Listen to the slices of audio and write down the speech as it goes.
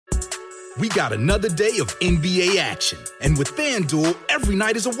We got another day of NBA action. And with FanDuel, every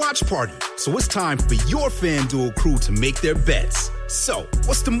night is a watch party. So it's time for your FanDuel crew to make their bets. So,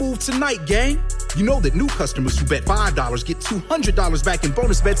 what's the move tonight, gang? You know that new customers who bet $5 get $200 back in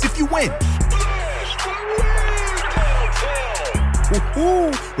bonus bets if you win.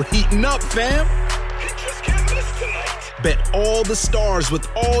 Woo-hoo, we're heating up, fam. Bet all the stars with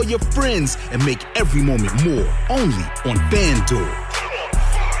all your friends and make every moment more only on FanDuel.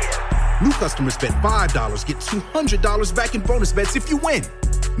 New customers bet $5, get $200 back in bonus bets if you win.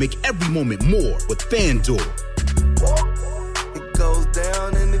 Make every moment more with FanDuel. It goes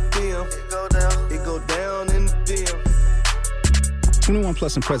down in the DM. It go down in the DM. 21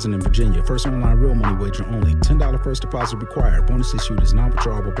 plus and present in Virginia. First online real money wager only. $10 first deposit required. Bonus issued is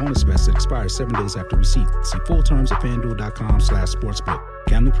non-withdrawable bonus bets that expires 7 days after receipt. See full terms at FanDuel.com/sportsbook.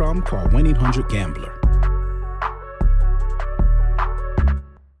 Gambling problem? Call 1-800-GAMBLER.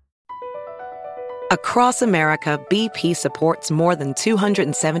 Across America, BP supports more than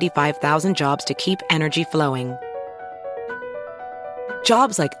 275,000 jobs to keep energy flowing.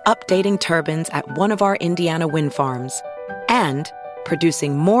 Jobs like updating turbines at one of our Indiana wind farms and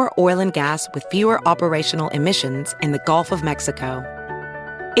producing more oil and gas with fewer operational emissions in the Gulf of Mexico.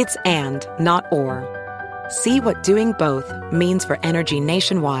 It's and, not or. See what doing both means for energy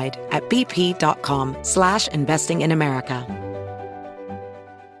nationwide at bp.com/investing in America.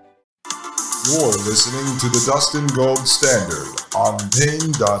 You're listening to the Dustin Gold Standard on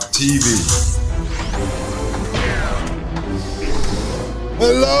Pain.tv.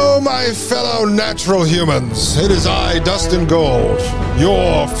 Hello, my fellow natural humans. It is I, Dustin Gold,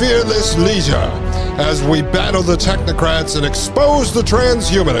 your fearless leader, as we battle the technocrats and expose the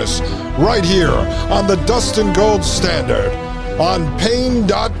transhumanists right here on the Dustin Gold Standard on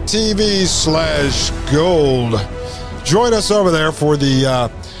Pain.tv/gold. Join us over there for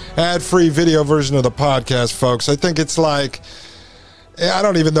the ad-free video version of the podcast, folks. I think it's like, I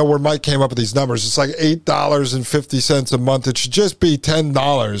don't even know where Mike came up with these numbers. It's like $8.50 a month. It should just be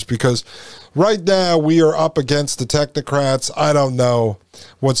 $10 because right now we are up against the technocrats. I don't know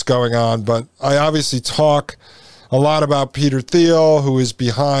what's going on, but I obviously talk a lot about Peter Thiel, who is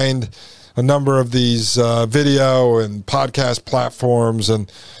behind a number of these video and podcast platforms. And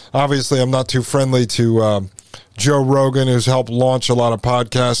obviously I'm not too friendly to Joe Rogan, who's helped launch a lot of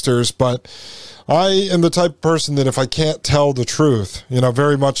podcasters, but I am the type of person that if I can't tell the truth,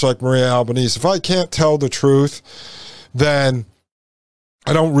 very much like Maria Albanese, if I can't tell the truth, then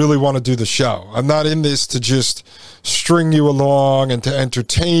I don't really want to do the show. I'm not in this to just string you along and to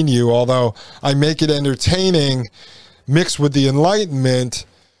entertain you, although I make it entertaining mixed with the enlightenment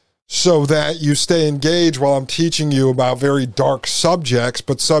so that you stay engaged while I'm teaching you about very dark subjects,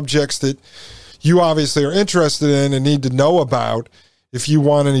 but subjects that you obviously are interested in and need to know about if you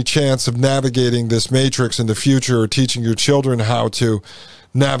want any chance of navigating this matrix in the future or teaching your children how to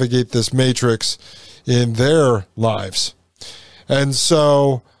navigate this matrix in their lives. And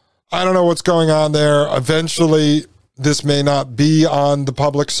so I don't know what's going on there. Eventually, this may not be on the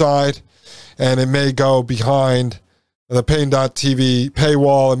public side, and it may go behind the Pain.tv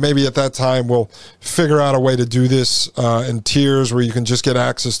paywall, and maybe at that time we'll figure out a way to do this in tiers where you can just get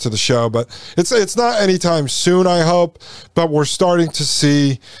access to the show. But it's not anytime soon, I hope, but we're starting to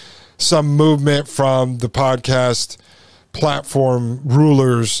see some movement from the podcast platform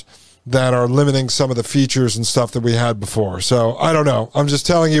rulers that are limiting some of the features and stuff that we had before. So I don't know. I'm just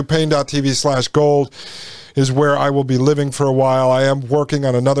telling you, Pain.tv/gold is where I will be living for a while. I am working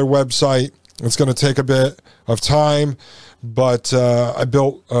on another website. It's going to take a bit of time, but I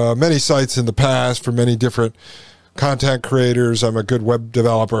built many sites in the past for many different content creators. I'm a good web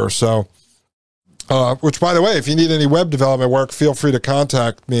developer. So, which, by the way, if you need any web development work, feel free to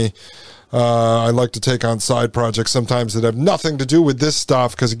contact me. I like to take on side projects sometimes that have nothing to do with this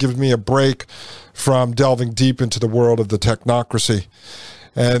stuff because it gives me a break from delving deep into the world of the technocracy.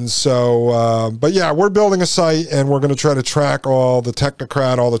 And so, but yeah, we're building a site and we're going to try to track all the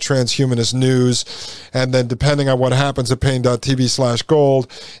technocrat, all the transhumanist news. And then depending on what happens at Pain.tv/gold,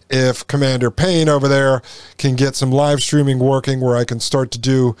 if Commander Pain over there can get some live streaming working where I can start to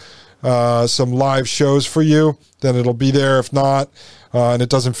do some live shows for you, then it'll be there. If not, and it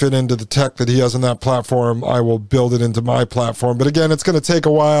doesn't fit into the tech that he has on that platform, I will build it into my platform. But again, it's going to take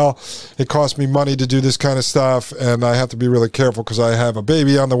a while. It costs me money to do this kind of stuff, and I have to be really careful because I have a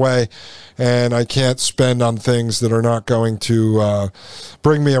baby on the way, and I can't spend on things that are not going to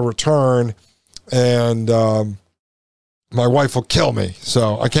bring me a return, and my wife will kill me.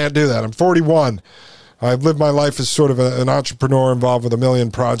 So I can't do that. I'm 41. I've lived my life as sort of an entrepreneur involved with a million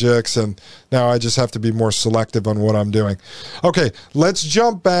projects, and now I just have to be more selective on what I'm doing. Okay, let's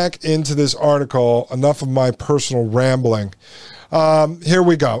jump back into this article. Enough of my personal rambling. Here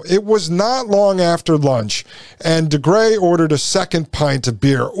we go. It was not long after lunch, and DeGray ordered a second pint of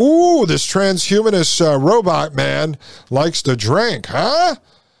beer. Ooh, this transhumanist robot man likes to drink, huh?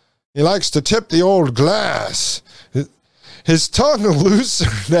 He likes to tip the old glass. His tongue looser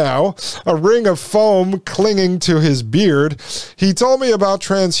now, a ring of foam clinging to his beard. He told me about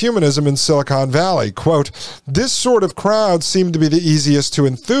transhumanism in Silicon Valley. Quote, "This sort of crowd seemed to be the easiest to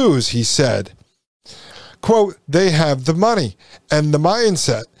enthuse," he said. Quote, "They have the money and the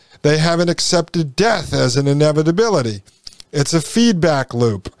mindset. They haven't accepted death as an inevitability. It's a feedback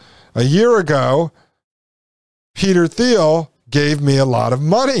loop. A year ago, Peter Thiel gave me a lot of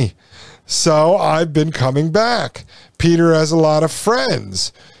money, so I've been coming back. Peter has a lot of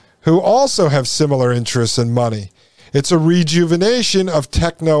friends who also have similar interests in money. It's a rejuvenation of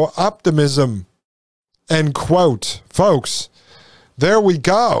techno-optimism." End quote. Folks, there we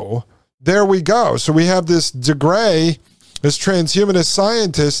go. There we go. So we have this DeGray, this transhumanist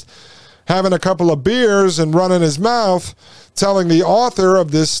scientist, having a couple of beers and running his mouth, telling the author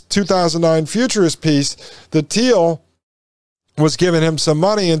of this 2009 futurist piece that Thiel was giving him some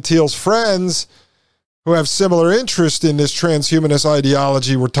money, and Thiel's friends who have similar interest in this transhumanist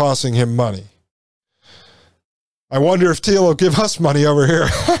ideology were tossing him money. I wonder if Thiel will give us money over here.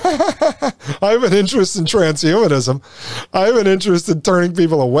 I have an interest in transhumanism. I have an interest in turning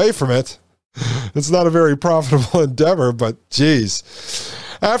people away from it. It's not a very profitable endeavor, but geez.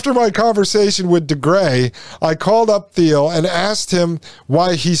 After my conversation with DeGray, I called up Thiel and asked him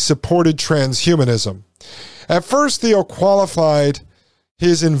why he supported transhumanism. At first, Thiel qualified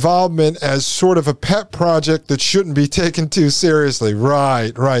his involvement as sort of a pet project that shouldn't be taken too seriously.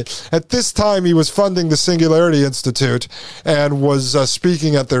 Right. At this time, he was funding the Singularity Institute and was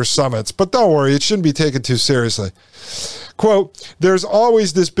speaking at their summits. But don't worry, it shouldn't be taken too seriously. Quote, "There's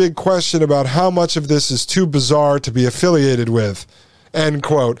always this big question about how much of this is too bizarre to be affiliated with." End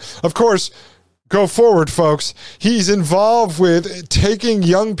quote. Of course, go forward, folks. He's involved with taking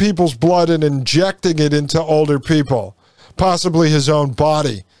young people's blood and injecting it into older people. Possibly his own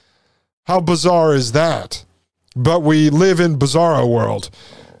body. How bizarre is that? But we live in bizarro world.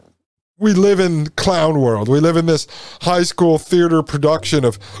 We live in clown world. We live in this high school theater production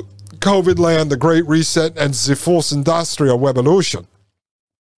of COVID Land, the Great Reset, and the Fourth Industrial Revolution.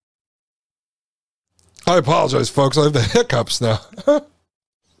 I apologize, folks. I have the hiccups now.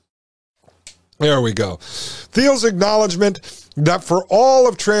 There we go. Thiel's acknowledgement that for all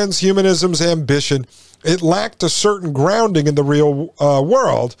of transhumanism's ambition, it lacked a certain grounding in the real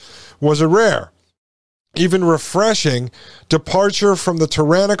world was a rare, even refreshing departure from the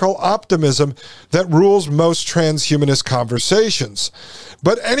tyrannical optimism that rules most transhumanist conversations.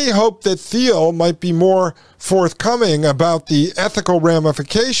 But any hope that Thiel might be more forthcoming about the ethical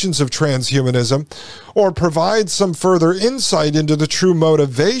ramifications of transhumanism or provide some further insight into the true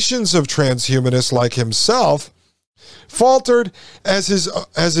motivations of transhumanists like himself faltered as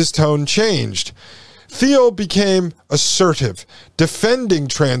his tone changed. Thiel became assertive, defending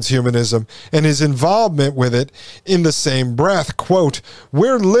transhumanism and his involvement with it in the same breath. Quote,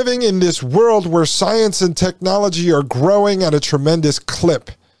 "We're living in this world where science and technology are growing at a tremendous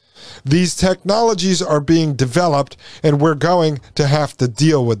clip. These technologies are being developed, and we're going to have to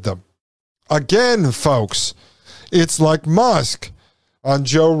deal with them." Again, folks, it's like Musk on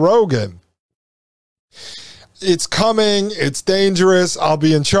Joe Rogan. It's coming, it's dangerous, I'll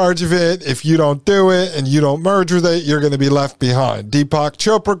be in charge of it. If you don't do it and you don't merge with it, you're going to be left behind. Deepak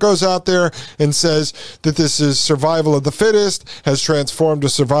Chopra goes out there and says that this is survival of the fittest, has transformed to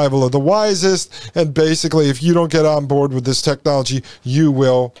survival of the wisest, and basically if you don't get on board with this technology, you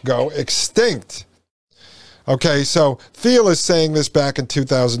will go extinct. Okay, so Thiel is saying this back in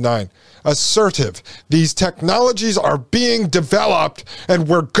 2009. Assertive. These technologies are being developed and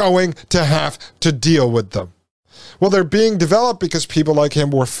we're going to have to deal with them. Well, they're being developed because people like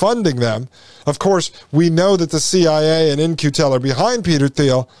him were funding them. Of course, we know that the CIA and In-Q-Tel are behind Peter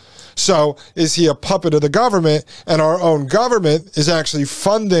Thiel. So is he a puppet of the government, and our own government is actually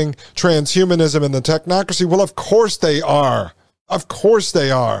funding transhumanism and the technocracy? Well, of course they are. Of course they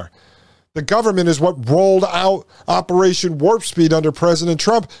are. The government is what rolled out Operation Warp Speed under President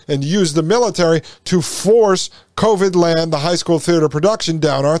Trump and used the military to force COVID Land, the high school theater production,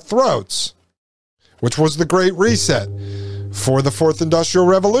 down our throats, which was the Great Reset for the Fourth Industrial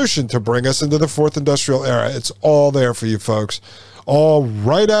Revolution to bring us into the Fourth Industrial Era. It's all there for you folks, all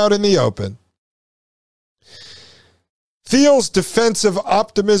right out in the open. Thiel's defensive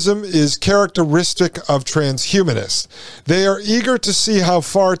optimism is characteristic of transhumanists. They are eager to see how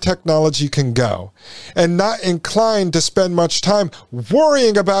far technology can go and not inclined to spend much time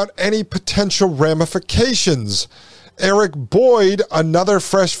worrying about any potential ramifications. Eric Boyd, another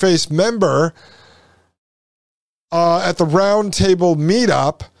fresh-faced member at the Roundtable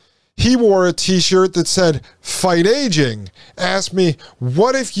meetup, he wore a t-shirt that said, "Fight aging." Asked me,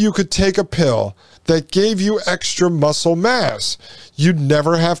 what if you could take a pill that gave you extra muscle mass? You'd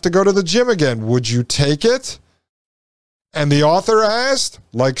never have to go to the gym again. Would you take it? And the author asked,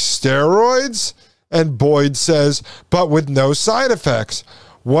 like steroids? And Boyd says, but with no side effects.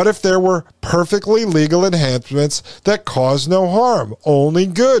 What if there were perfectly legal enhancements that cause no harm? Only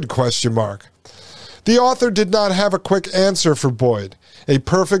good, ? The author did not have a quick answer for Boyd. A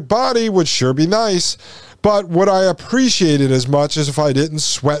perfect body would sure be nice, but would I appreciate it as much as if I didn't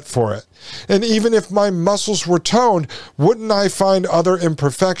sweat for it? And even if my muscles were toned, wouldn't I find other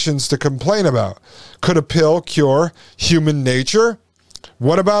imperfections to complain about? Could a pill cure human nature?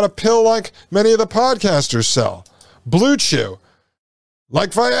 What about a pill like many of the podcasters sell? Blue Chew.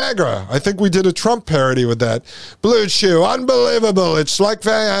 Like Viagra. I think we did a Trump parody with that. Blue Chew, unbelievable. It's like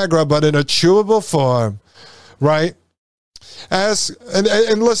Viagra, but in a chewable form. Right?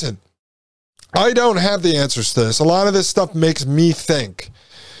 And listen, I don't have the answers to this. A lot of this stuff makes me think.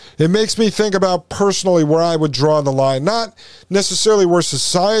 It makes me think about personally where I would draw the line. Not necessarily where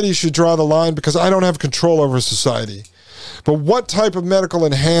society should draw the line, because I don't have control over society. But what type of medical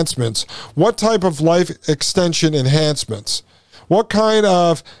enhancements, what type of life extension enhancements, what kind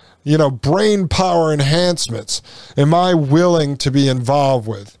of, brain power enhancements am I willing to be involved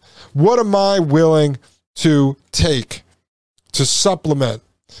with? What am I willing to take to supplement?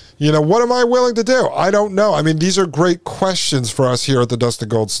 What am I willing to do? I don't know. I mean, these are great questions for us here at the Dustin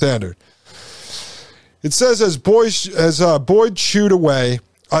Gold Standard. It says, as Boyd chewed away,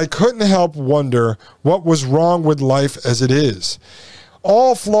 I couldn't help wonder what was wrong with life as it is.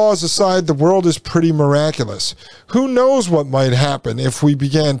 All flaws aside, the world is pretty miraculous. Who knows what might happen if we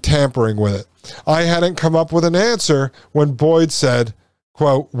began tampering with it? I hadn't come up with an answer when Boyd said,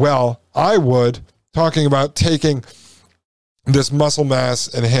 quote, well, I would, talking about taking this muscle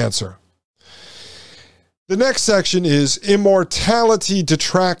mass enhancer. The next section is immortality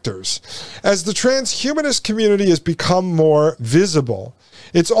detractors. As the transhumanist community has become more visible,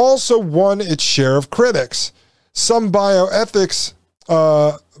 it's also won its share of critics. Some bioethicists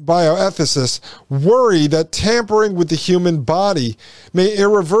worry that tampering with the human body may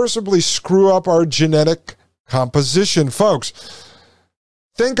irreversibly screw up our genetic composition. Folks,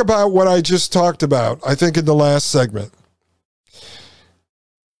 think about what I just talked about, I think in the last segment.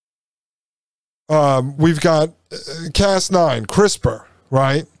 We've got Cas9, CRISPR,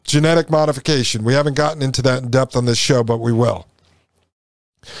 right? Genetic modification. We haven't gotten into that in depth on this show, but we will.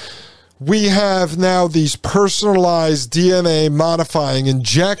 We have now these personalized DNA modifying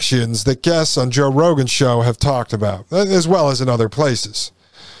injections that guests on Joe Rogan's show have talked about, as well as in other places.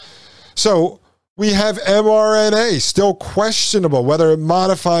 So we have mRNA, still questionable whether it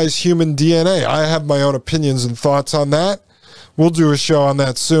modifies human DNA. I have my own opinions and thoughts on that. We'll do a show on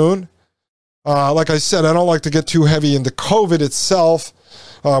that soon. Like I said, I don't like to get too heavy into COVID itself.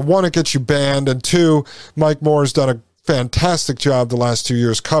 One, it gets you banned, and two, Mike Moore's done a fantastic job the last 2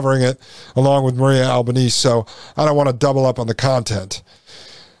 years covering it, along with Maria Albanese, so I don't want to double up on the content.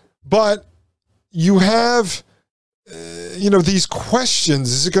 But you have, these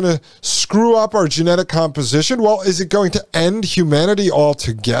questions. Is it going to screw up our genetic composition? Well, is it going to end humanity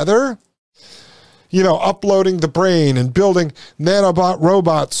altogether? Uploading the brain and building nanobot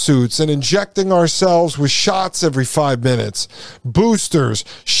robot suits and injecting ourselves with shots every 5 minutes, boosters,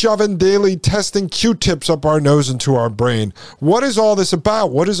 shoving daily testing Q-tips up our nose into our brain. What is all this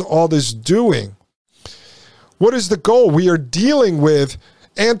about? What is all this doing? What is the goal? We are dealing with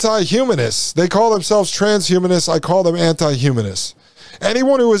anti-humanists. They call themselves transhumanists. I call them anti-humanists.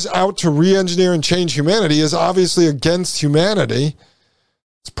 Anyone who is out to re-engineer and change humanity is obviously against humanity.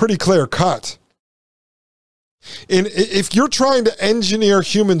 It's pretty clear cut. If you're trying to engineer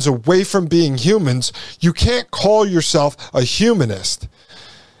humans away from being humans, you can't call yourself a humanist,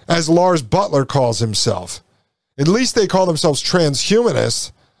 as Lars Butler calls himself. At least they call themselves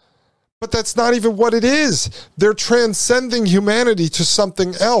transhumanists, but that's not even what it is. They're transcending humanity to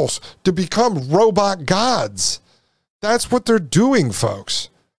something else, to become robot gods. That's what they're doing, folks.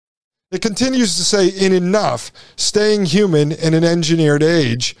 It continues to say, in Enough, Staying Human in an Engineered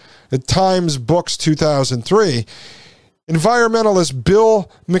Age, at Times Books 2003, environmentalist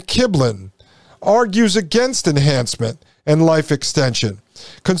Bill McKibben argues against enhancement and life extension.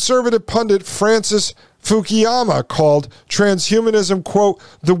 Conservative pundit Francis Fukuyama called transhumanism, quote,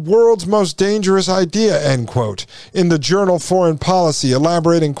 the world's most dangerous idea, end quote, in the journal Foreign Policy,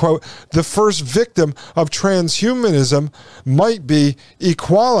 elaborating, quote, the first victim of transhumanism might be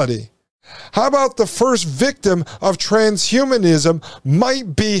equality. How about the first victim of transhumanism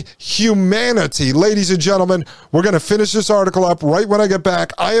might be humanity? Ladies and gentlemen, we're going to finish this article up right when I get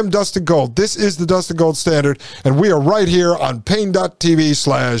back. I am Dustin Gold. This is the Dustin Gold Standard, and we are right here on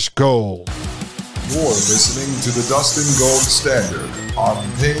Pain.tv/gold. You're listening to the Dustin Gold Standard on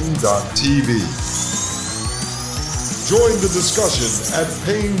Pain.tv. Join the discussion at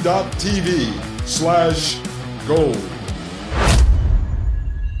Pain.tv/gold.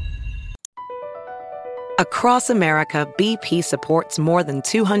 Across America, BP supports more than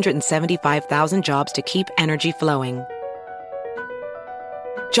 275,000 jobs to keep energy flowing.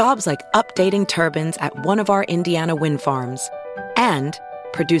 Jobs like updating turbines at one of our Indiana wind farms and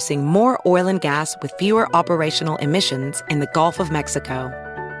producing more oil and gas with fewer operational emissions in the Gulf of Mexico.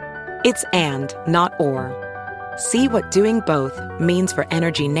 It's and, not or. See what doing both means for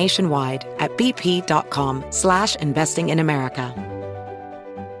energy nationwide at bp.com/investing in America.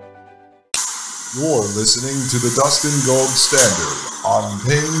 You're listening to the Dustin Gold Standard on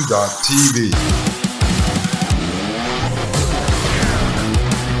Pain.tv.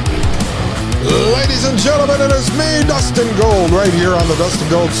 Ladies and gentlemen, it is me, Dustin Gold, right here on the Dustin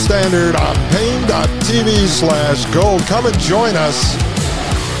Gold Standard on Pain.tv/gold. Come and join us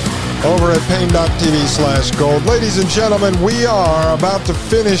over at Pain.tv/gold. Ladies and gentlemen, we are about to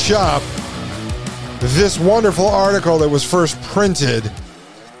finish up this wonderful article that was first printed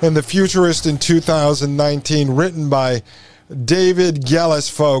in The Futurist in 2019, written by David Gellis,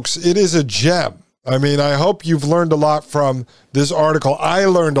 folks. It is a gem. I mean, I hope you've learned a lot from this article. I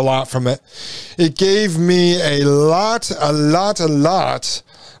learned a lot from it. It gave me a lot of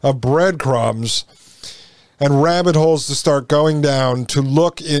breadcrumbs and rabbit holes to start going down to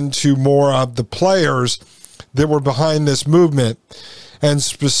look into more of the players that were behind this movement. And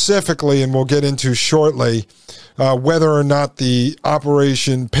specifically, and we'll get into shortly, whether or not the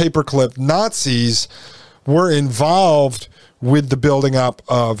Operation Paperclip Nazis were involved with the building up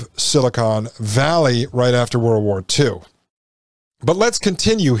of Silicon Valley right after World War II. But let's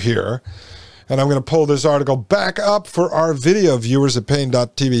continue here, and I'm going to pull this article back up for our video viewers at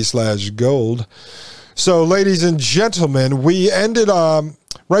Pain.tv/gold. So, ladies and gentlemen, we ended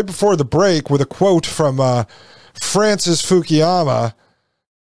right before the break with a quote from Francis Fukuyama,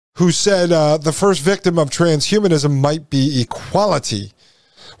 who said the first victim of transhumanism might be equality.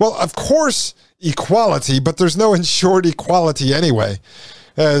 Well, of course, equality, but there's no ensured equality anyway.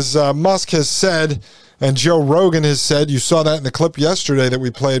 As Musk has said, and Joe Rogan has said, you saw that in the clip yesterday that we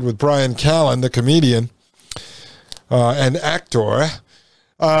played with Brian Callen, the comedian and actor,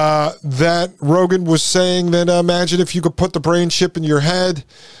 that Rogan was saying that imagine if you could put the brain chip in your head,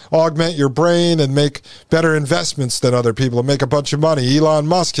 augment your brain, and make better investments than other people and make a bunch of money. Elon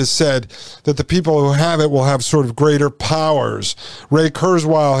Musk has said that the people who have it will have sort of greater powers. Ray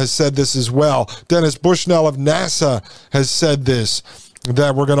Kurzweil has said this as well. Dennis Bushnell of NASA has said this,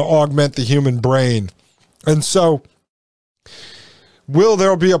 that we're going to augment the human brain. And so, will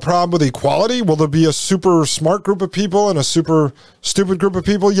there be a problem with equality? Will there be a super smart group of people and a super stupid group of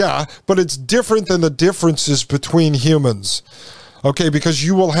people? Yeah, but it's different than the differences between humans. Okay, because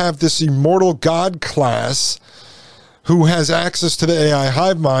you will have this immortal God class who has access to the AI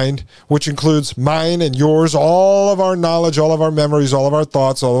hive mind, which includes mine and yours, all of our knowledge, all of our memories, all of our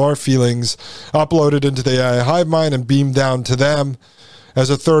thoughts, all of our feelings, uploaded into the AI hive mind and beamed down to them as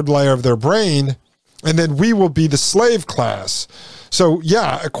a third layer of their brain. And then we will be the slave class. So,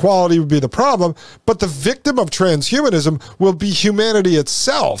 yeah, equality would be the problem, but the victim of transhumanism will be humanity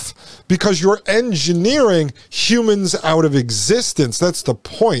itself because you're engineering humans out of existence. That's the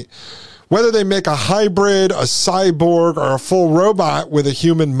point. Whether they make a hybrid, a cyborg, or a full robot with a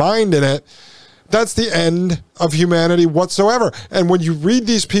human mind in it, that's the end of humanity whatsoever. And when you read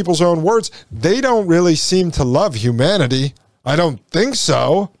these people's own words, they don't really seem to love humanity. I don't think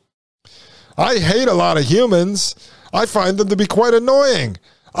so. I hate a lot of humans. I find them to be quite annoying.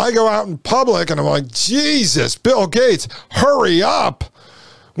 I go out in public and I'm like, Jesus, Bill Gates, hurry up.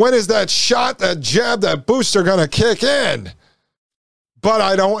 When is that shot, that jab, that booster going to kick in? But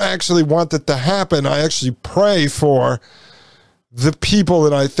I don't actually want it to happen. I actually pray for the people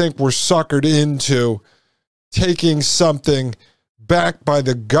that I think were suckered into taking something backed by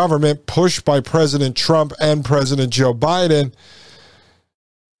the government, pushed by President Trump and President Joe Biden.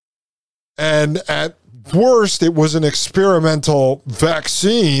 And at worst, it was an experimental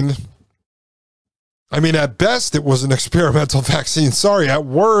vaccine I mean, at best, it was an experimental vaccine. Sorry, at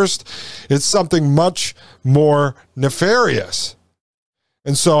worst, it's something much more nefarious.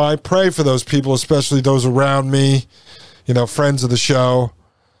 And so I pray for those people, especially those around me, friends of the show,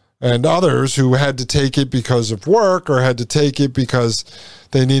 and others who had to take it because of work or had to take it because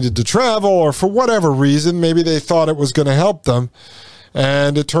they needed to travel or for whatever reason. Maybe they thought it was going to help them,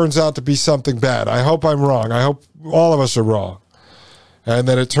 and it turns out to be something bad. I hope I'm wrong. I hope all of us are wrong. And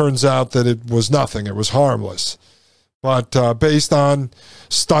then it turns out that it was nothing. It was harmless. But based on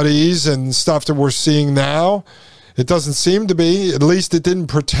studies and stuff that we're seeing now, it doesn't seem to be. At least it didn't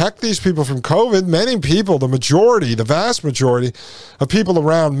protect these people from COVID. Many people, the vast majority of people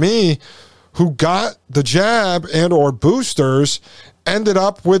around me who got the jab and or boosters ended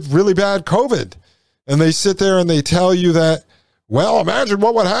up with really bad COVID. And they sit there and they tell you that, well, imagine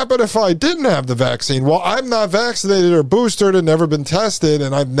what would happen if I didn't have the vaccine. Well, I'm not vaccinated or boosted and never been tested,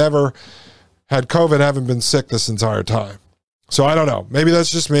 and I've never had COVID, haven't been sick this entire time. So I don't know. Maybe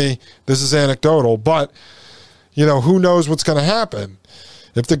that's just me. This is anecdotal, but, who knows what's going to happen?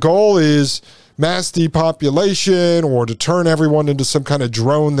 If the goal is mass depopulation or to turn everyone into some kind of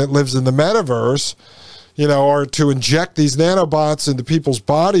drone that lives in the metaverse, or to inject these nanobots into people's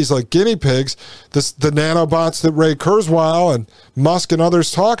bodies like guinea pigs, the nanobots that Ray Kurzweil and Musk and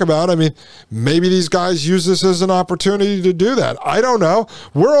others talk about, I mean, maybe these guys use this as an opportunity to do that. I don't know.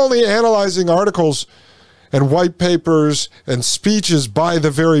 We're only analyzing articles and white papers and speeches by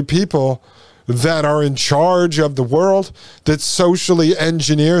the very people that are in charge of the world, that socially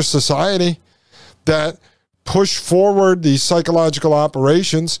engineer society, that push forward these psychological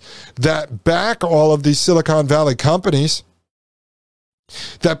operations, that back all of these Silicon Valley companies,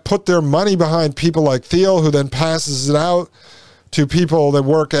 that put their money behind people like Thiel, who then passes it out to people that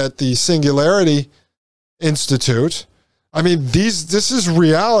work at the Singularity Institute. I mean, this is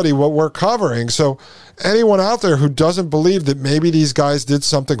reality, what we're covering. So anyone out there who doesn't believe that maybe these guys did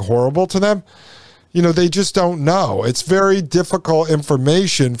something horrible to them, they just don't know. It's very difficult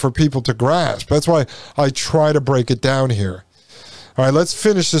information for people to grasp. That's why I try to break it down here. All right, let's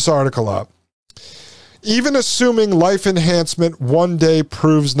finish this article up. Even assuming life enhancement one day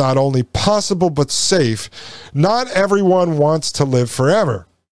proves not only possible but safe, not everyone wants to live forever.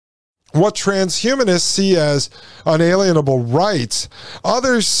 What transhumanists see as unalienable rights,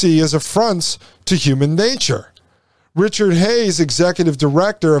 others see as affronts to human nature. Richard Hayes, executive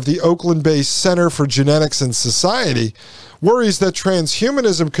director of the Oakland-based Center for Genetics and Society, worries that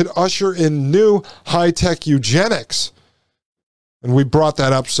transhumanism could usher in new high-tech eugenics. And we brought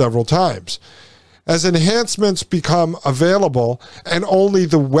that up several times. As enhancements become available and only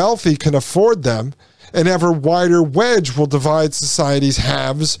the wealthy can afford them, an ever wider wedge will divide society's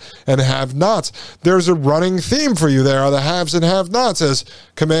haves and have-nots. There's a running theme for you there, the haves and have-nots, as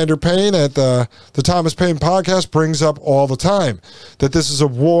Commander Payne at the Thomas Paine podcast brings up all the time, that this is a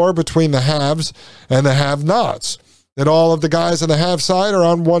war between the haves and the have-nots, that all of the guys on the have side are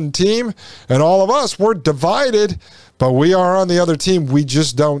on one team, and all of us, we're divided, but we are on the other team. We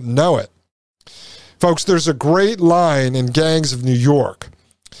just don't know it. Folks, there's a great line in Gangs of New York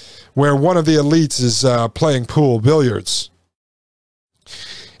where one of the elites is playing pool billiards.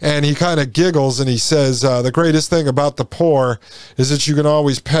 And he kind of giggles and he says, the greatest thing about the poor is that you can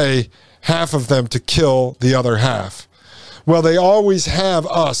always pay half of them to kill the other half. Well, they always have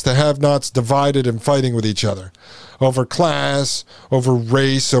us, the have-nots, divided and fighting with each other over class, over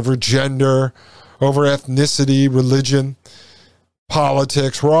race, over gender, over ethnicity, religion,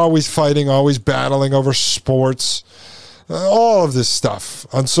 politics. We're always fighting, always battling over sports. All of this stuff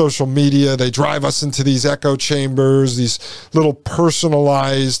on social media. They drive us into these echo chambers, these little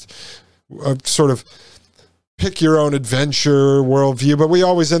personalized sort of pick your own adventure worldview, but we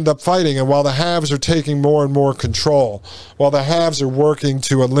always end up fighting. And while the haves are taking more and more control, while the haves are working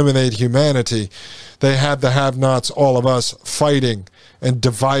to eliminate humanity, they have the have-nots, all of us, fighting and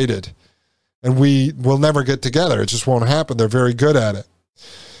divided. And we will never get together. It just won't happen. They're very good at it.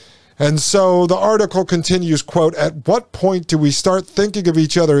 And so the article continues, quote, at what point do we start thinking of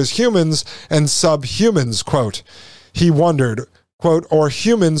each other as humans and subhumans, quote? He wondered, quote, or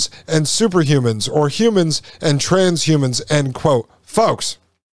humans and superhumans, or humans and transhumans, end quote. Folks,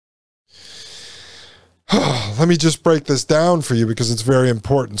 let me just break this down for you because it's very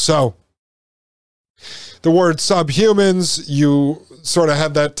important. So the word subhumans, you sort of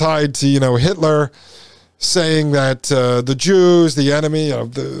have that tied to, Hitler, saying that the Jews, the enemy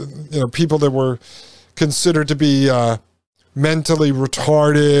of the people that were considered to be mentally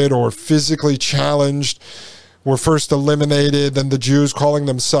retarded or physically challenged were first eliminated, then the Jews calling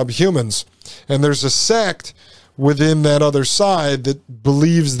them subhumans. And there's a sect within that other side that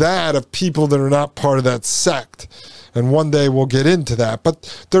believes that of people that are not part of that sect. And one day we'll get into that.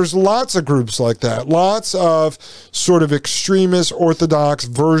 But there's lots of groups like that, lots of sort of extremist orthodox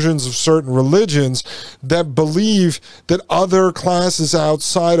versions of certain religions that believe that other classes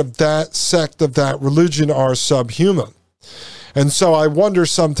outside of that sect of that religion are subhuman. And so I wonder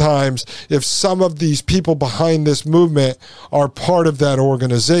sometimes if some of these people behind this movement are part of that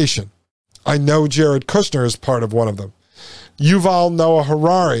organization. I know Jared Kushner is part of one of them. Yuval Noah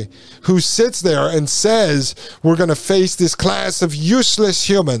Harari, who sits there and says, we're going to face this class of useless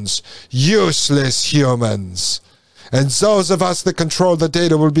humans. And those of us that control the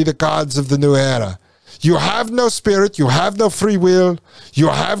data will be the gods of the new era. You have no spirit, you have no free will, you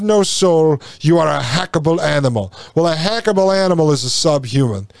have no soul, you are a hackable animal. Well, a hackable animal is a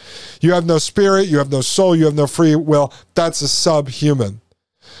subhuman. You have no spirit, you have no soul, you have no free will. That's a subhuman.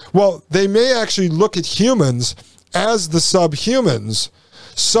 Well, they may actually look at humans as the subhumans,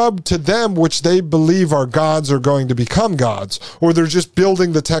 sub to them which they believe are gods are going to become gods, or they're just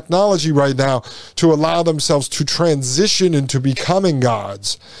building the technology right now to allow themselves to transition into becoming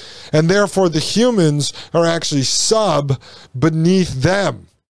gods. And therefore the humans are actually sub beneath them.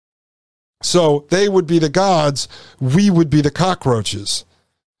 So they would be the gods, we would be the cockroaches.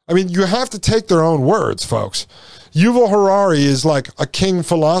 I mean, you have to take their own words, folks. Yuval Harari is like a king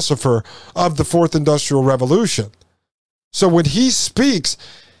philosopher of the Fourth Industrial Revolution. So when he speaks,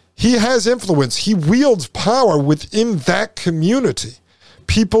 he has influence. He wields power within that community.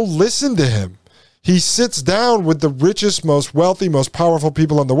 People listen to him. He sits down with the richest, most wealthy, most powerful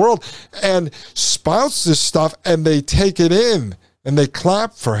people in the world and spouts this stuff, and they take it in and they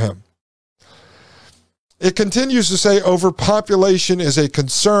clap for him. It continues to say overpopulation is a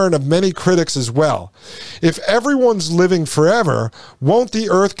concern of many critics as well. If everyone's living forever, won't the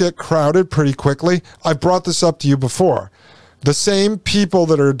earth get crowded pretty quickly? I brought this up to you before. The same people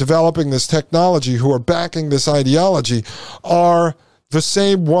that are developing this technology, who are backing this ideology, are the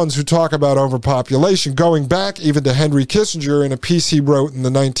same ones who talk about overpopulation, going back even to Henry Kissinger in a piece he wrote in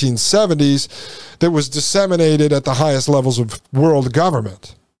the 1970s that was disseminated at the highest levels of world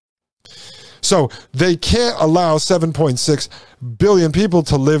government. So they can't allow 7.6 billion people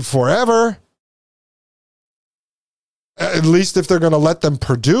to live forever, at least if they're going to let them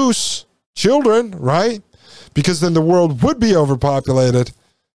produce children, right? Because then the world would be overpopulated.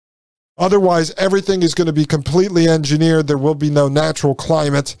 Otherwise, everything is going to be completely engineered. There will be no natural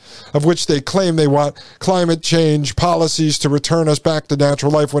climate, of which they claim they want climate change policies to return us back to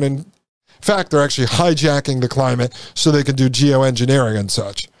natural life, when in fact they're actually hijacking the climate so they can do geoengineering and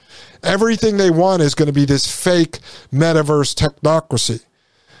such. Everything they want is going to be this fake metaverse technocracy.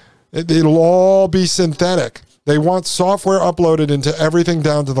 It'll all be synthetic. They want software uploaded into everything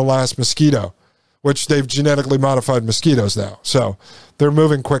down to the last mosquito, which they've genetically modified mosquitoes now. So they're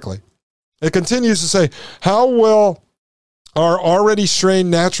moving quickly. It continues to say, how will our already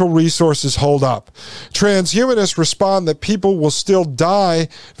strained natural resources hold up? Transhumanists respond that people will still die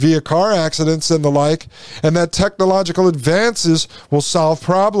via car accidents and the like, and that technological advances will solve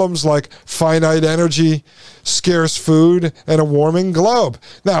problems like finite energy, scarce food, and a warming globe.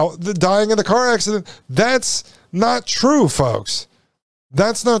 Now, the dying in the car accident, that's not true, folks.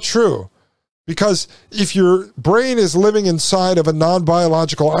 That's not true. Because if your brain is living inside of a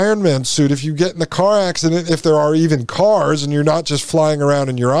non-biological Iron Man suit, if you get in a car accident, if there are even cars and you're not just flying around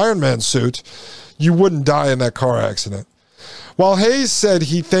in your Iron Man suit, you wouldn't die in that car accident. While Hayes said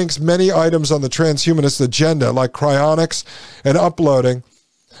he thinks many items on the transhumanist agenda, like cryonics and uploading,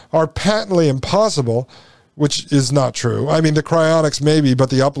 are patently impossible, which is not true. I mean, the cryonics maybe, but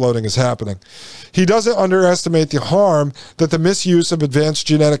the uploading is happening. He doesn't underestimate the harm that the misuse of advanced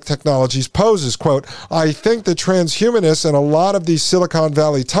genetic technologies poses. Quote, I think the transhumanists and a lot of these Silicon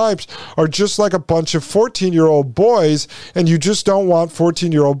Valley types are just like a bunch of 14-year-old boys, and you just don't want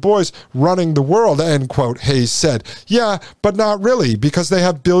 14-year-old boys running the world, end quote, Hayes said. Yeah, but not really, because they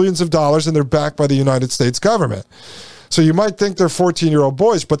have billions of dollars and they're backed by the United States government. So you might think they're 14-year-old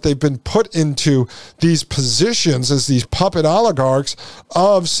boys, but they've been put into these positions as these puppet oligarchs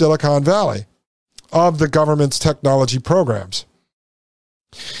of Silicon Valley, of the government's technology programs.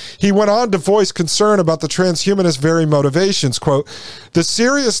 He went on to voice concern about the transhumanist very motivations. Quote, the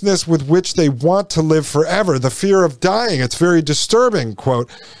seriousness with which they want to live forever, the fear of dying, it's very disturbing,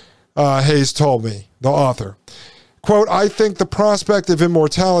 quote, Hayes told me, the author. Quote, I think the prospect of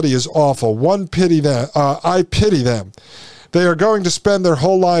immortality is awful. I pity them. They are going to spend their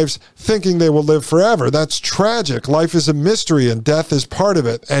whole lives thinking they will live forever. That's tragic. Life is a mystery and death is part of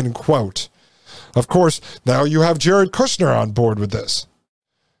it, end quote. Of course, now you have Jared Kushner on board with this,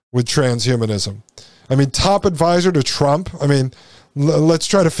 with transhumanism. I mean, top advisor to Trump. I mean, let's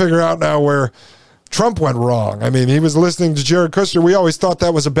try to figure out now where Trump went wrong. I mean, he was listening to Jared Kushner. We always thought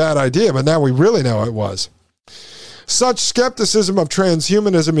that was a bad idea, but now we really know it was. Such skepticism of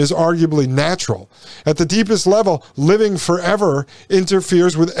transhumanism is arguably natural. At the deepest level, living forever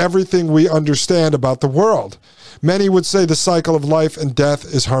interferes with everything we understand about the world. Many would say the cycle of life and death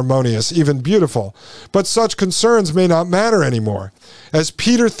is harmonious, even beautiful. But such concerns may not matter anymore. As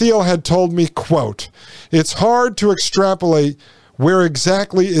Peter Thiel had told me, quote, "It's hard to extrapolate where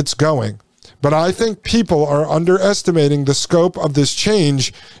exactly it's going, but I think people are underestimating the scope of this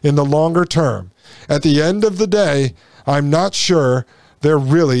change in the longer term. At the end of the day, I'm not sure there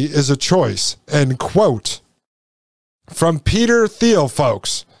really is a choice." End quote. From Peter Thiel,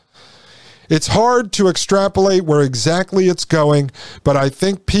 folks. It's hard to extrapolate where exactly it's going, but I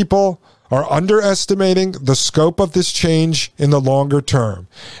think people are underestimating the scope of this change in the longer term.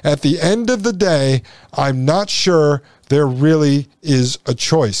 At the end of the day, I'm not sure there really is a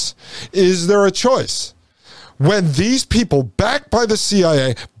choice. Is there a choice? When these people, backed by the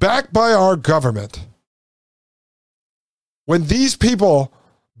CIA, backed by our government, when these people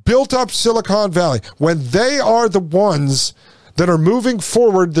built up Silicon Valley, when they are the ones that are moving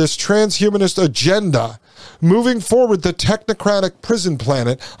forward this transhumanist agenda, moving forward the technocratic prison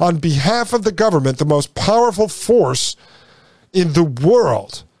planet on behalf of the government, the most powerful force in the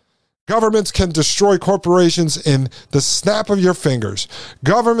world. Governments can destroy corporations in the snap of your fingers.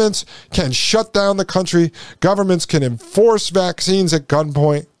 Governments can shut down the country. Governments can enforce vaccines at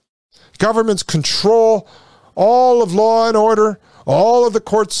gunpoint. Governments control all of law and order, all of the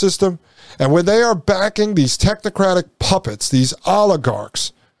court system. And when they are backing these technocratic puppets, these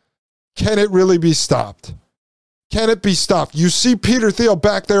oligarchs, can it really be stopped? Can it be stopped? You see Peter Thiel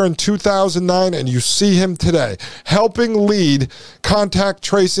back there in 2009, and you see him today helping lead contact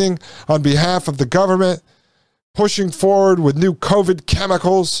tracing on behalf of the government, pushing forward with new COVID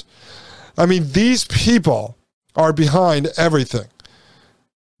chemicals. I mean, these people are behind everything.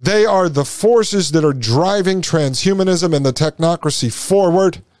 They are the forces that are driving transhumanism and the technocracy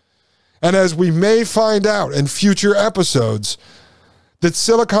forward. And as we may find out in future episodes, that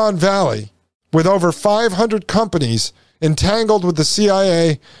Silicon Valley, with over 500 companies entangled with the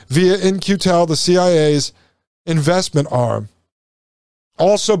CIA via In-Q-Tel, the CIA's investment arm,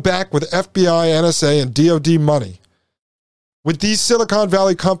 also backed with FBI, NSA, and DOD money. With these Silicon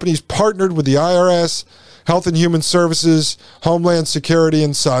Valley companies partnered with the IRS, Health and Human Services, Homeland Security,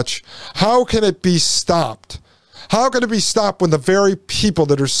 and such, how can it be stopped? How can it be stopped when the very people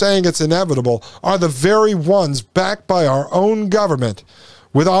that are saying it's inevitable are the very ones backed by our own government,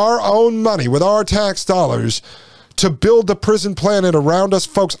 with our own money, with our tax dollars, to build the prison planet around us?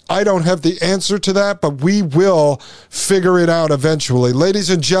 Folks, I don't have the answer to that, but we will figure it out eventually. Ladies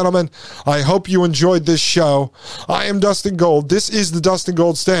and gentlemen, I hope you enjoyed this show. I am Dustin Gold. This is the Dustin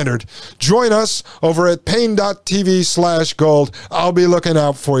Gold Standard. Join us over at pain.tv/gold. I'll be looking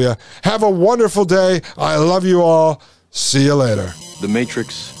out for you. Have a wonderful day. I love you all. See you later. The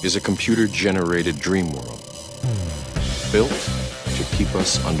Matrix is a computer-generated dream world, built to keep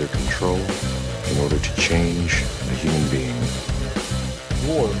us under control in order to change a human being.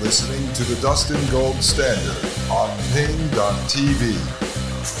 You're listening to the Dustin Gold Standard on Pain.tv.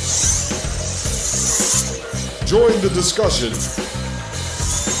 Join the discussion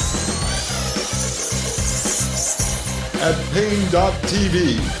at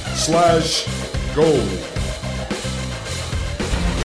Pain.tv/gold.